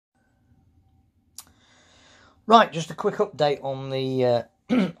Right, just a quick update on the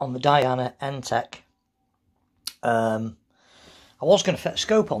on the Diana N-Tec. I was going to fit a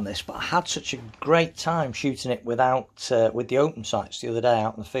scope on this, but I had such a great time shooting it without with the open sights the other day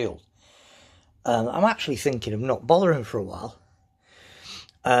out in the field. I'm actually thinking of not bothering for a while.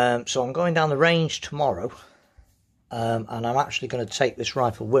 So I'm going down the range tomorrow, and I'm actually going to take this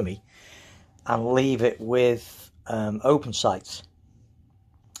rifle with me and leave it with open sights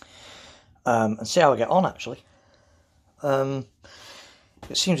and see how I get on, actually.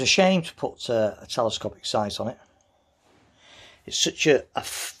 It seems a shame to put a telescopic sight on it. It's such a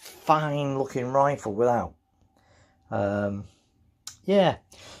fine looking rifle without. Yeah,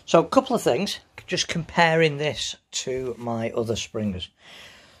 so a couple of things, just comparing this to my other Springers.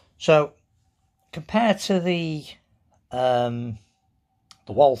 So compared to the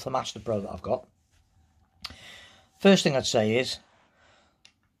Walther Master Pro that I've got, first thing I'd say is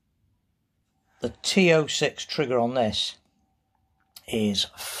the T06 trigger on this is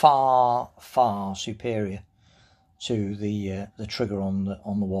far superior to the trigger on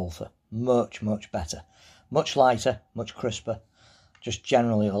the Walther. Much better, much lighter, much crisper, just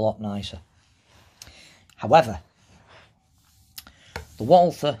generally a lot nicer. However, the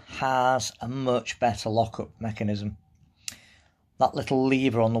Walther has a much better lockup mechanism. That little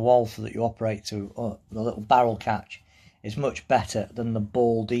lever on the Walther that you operate to, the little barrel catch, is much better than the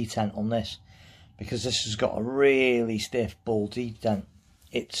ball detent on this, because this has got a really stiff ball detent.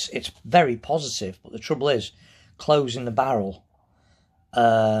 It's very positive, but the trouble is closing the barrel,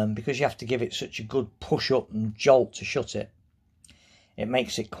 because you have to give it such a good push up and jolt to shut it. It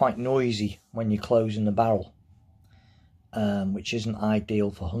makes it quite noisy when you're closing the barrel, which isn't ideal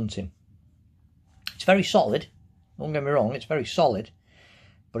for hunting. It's very solid, don't get me wrong, it's very solid,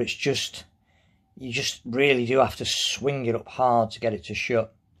 but it's just, you just really do have to swing it up hard to get it to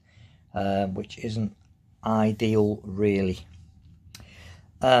shut, which isn't ideal really.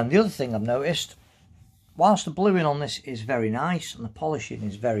 The other thing I've noticed, whilst the bluing on this is very nice and the polishing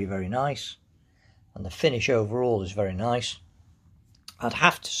is very nice and the finish overall is very nice, I'd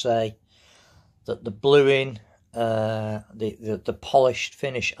have to say that the bluing, the polished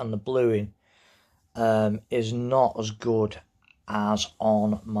finish and the bluing is not as good as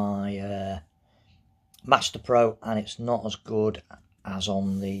on my Master Pro, and it's not as good as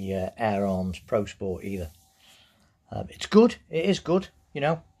on the Air Arms Pro Sport either. It's good, it is good, you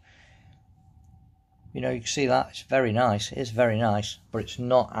know, you can see that, it's very nice, it is very nice, but it's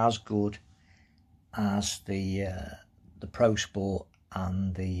not as good as the Pro Sport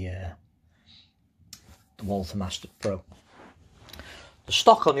and the Walther Master Pro. The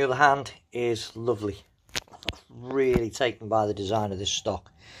stock, on the other hand, is lovely. Really taken by the design of this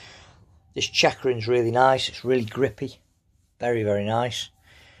stock. This checkering's really nice, it's really grippy, very nice,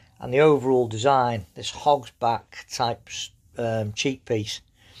 and the overall design, this hog's back type cheek piece,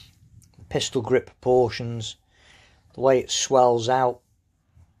 pistol grip proportions, the way it swells out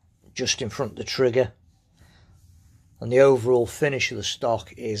just in front of the trigger, and the overall finish of the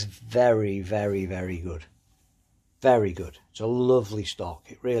stock is very good. Very good. It's a lovely stock,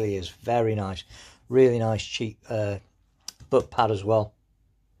 it really is. Very nice, really nice cheek butt pad as well.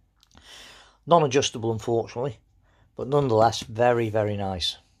 Non-adjustable, unfortunately, but nonetheless very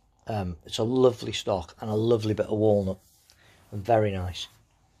nice. It's a lovely stock and a lovely bit of walnut, and very nice.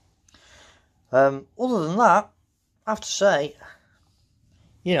 Other than that, I have to say,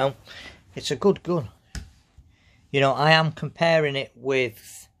 it's a good gun. I am comparing it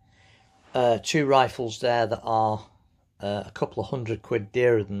with two rifles there that are a couple of £100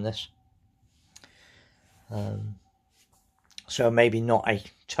 dearer than this. So maybe not a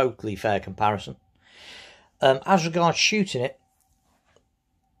totally fair comparison. As regards shooting it,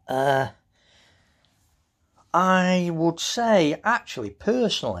 I would say, actually,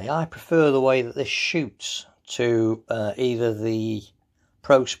 personally, I prefer the way that this shoots to either the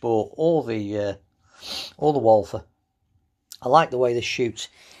Pro Sport or the Walther. I like the way this shoots.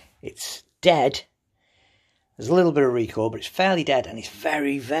 It's dead. There's a little bit of recoil, but it's fairly dead, and it's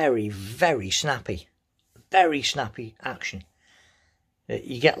very snappy. Very snappy action.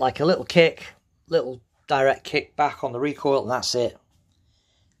 You get like a little kick, little direct kick back on the recoil, and that's it.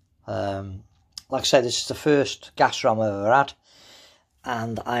 Like I said, this is the first gas ram I've ever had,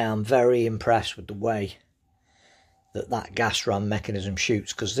 and I am very impressed with the way that gas ram mechanism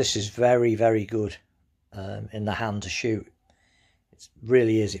shoots, because this is very good in the hand to shoot. It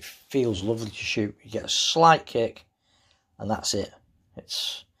really is. It feels lovely to shoot. You get a slight kick, and that's it.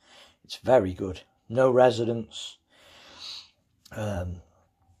 It's very good. No resonance, no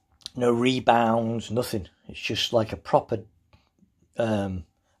rebounds, nothing. It's just like a proper,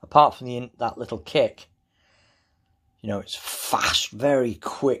 apart from that little kick, You know, it's fast, very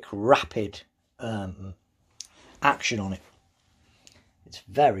quick, rapid action on it. It's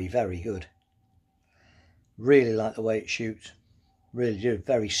very, very good. Really like the way it shoots. Really do.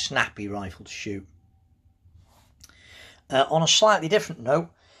 Very snappy rifle to shoot. On a slightly different note,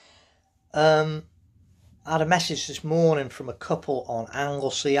 I had a message this morning from a couple on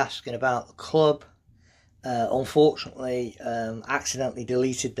Anglesey asking about the club. Unfortunately, accidentally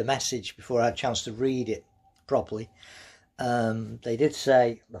deleted the message before I had a chance to read it properly. They did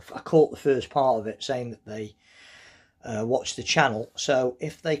say, I caught the first part of it, saying that they watched the channel. So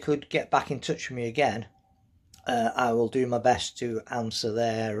if they could get back in touch with me again, I will do my best to answer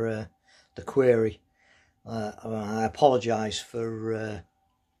their the query. I apologise for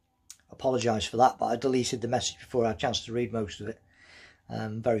that, but I deleted the message before I had a chance to read most of it.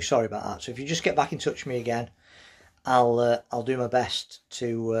 I'm very sorry about that. So if you just get back in touch with me again, I'll do my best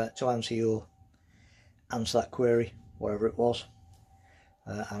to answer that query, whatever it was.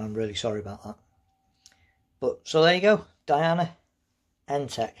 And I'm really sorry about that. But so there you go, Diana,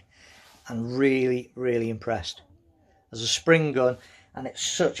 N-Tec, and really, really impressed. As a spring gun, and it's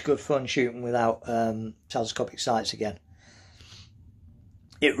such good fun shooting without telescopic sights again.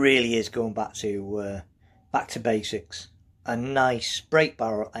 It really is going back to basics. A nice break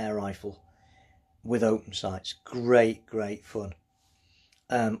barrel air rifle with open sights. Great, great fun.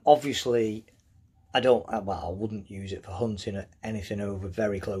 Obviously, I wouldn't use it for hunting at anything over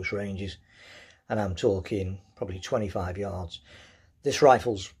very close ranges, and I'm talking probably 25 yards. This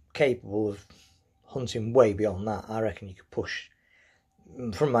rifle's capable of hunting way beyond that. I reckon you could push,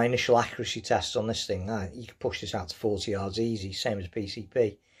 from my initial accuracy tests on this thing, you could push this out to 40 yards easy, same as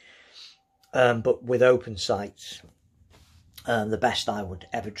PCP. But with open sights, the best I would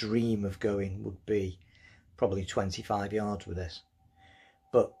ever dream of going would be probably 25 yards with this.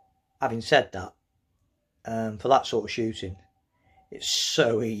 But having said that, for that sort of shooting, it's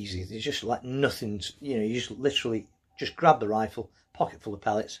so easy. There's just like nothing, you just literally just grab the rifle, pocket full of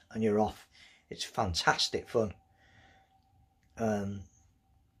pellets, and you're off. It's fantastic fun. And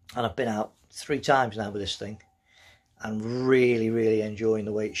I've been out 3 times now with this thing, and really, really enjoying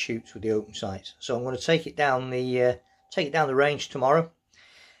the way it shoots with the open sights. So I'm going to take it down the range tomorrow,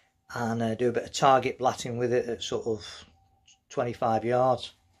 and do a bit of target blatting with it at sort of 25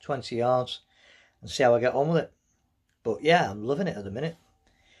 yards, 20 yards, and see how I get on with it. But yeah, I'm loving it at the minute.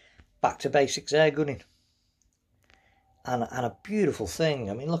 Back to basics air gunning. And a beautiful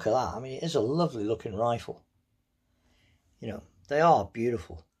thing. I mean, look at that. I mean, it is a lovely looking rifle. They are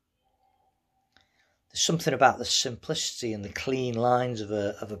beautiful. There's something about the simplicity and the clean lines of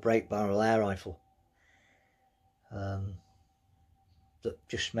a break barrel air rifle that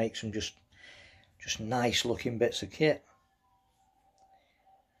just makes them just nice looking bits of kit.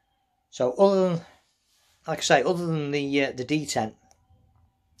 So like I say, other than the detent,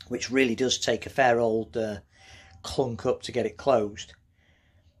 which really does take a fair old clunk up to get it closed,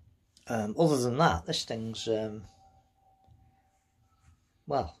 other than that, this thing's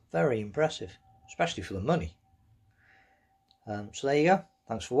well, very impressive, especially for the money. So there you go.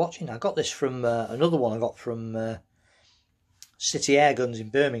 Thanks for watching. I got this from another one I got from City Air Guns in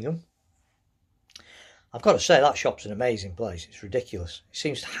Birmingham. I've got to say, that shop's an amazing place. It's ridiculous. It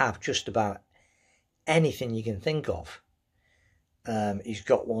seems to have just about anything you can think of. He's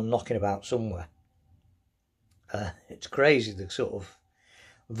got one knocking about somewhere. It's crazy, the sort of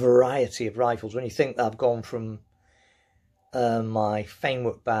variety of rifles. When you think that I've gone from my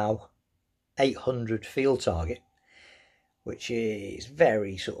Fanework Bow 800 field target, which is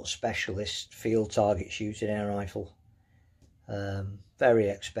very sort of specialist field target shooting air rifle, very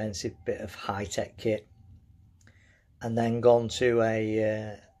expensive bit of high-tech kit, and then gone to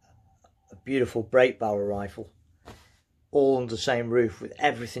a beautiful break barrel rifle, all under the same roof with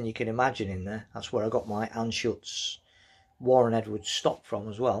everything you can imagine in there. That's where I got my Anschutz Warren Edwards stock from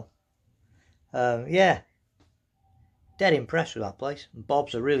as well. Yeah, dead impressed with that place. And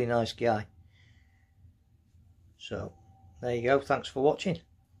Bob's a really nice guy. So there you go. Thanks for watching.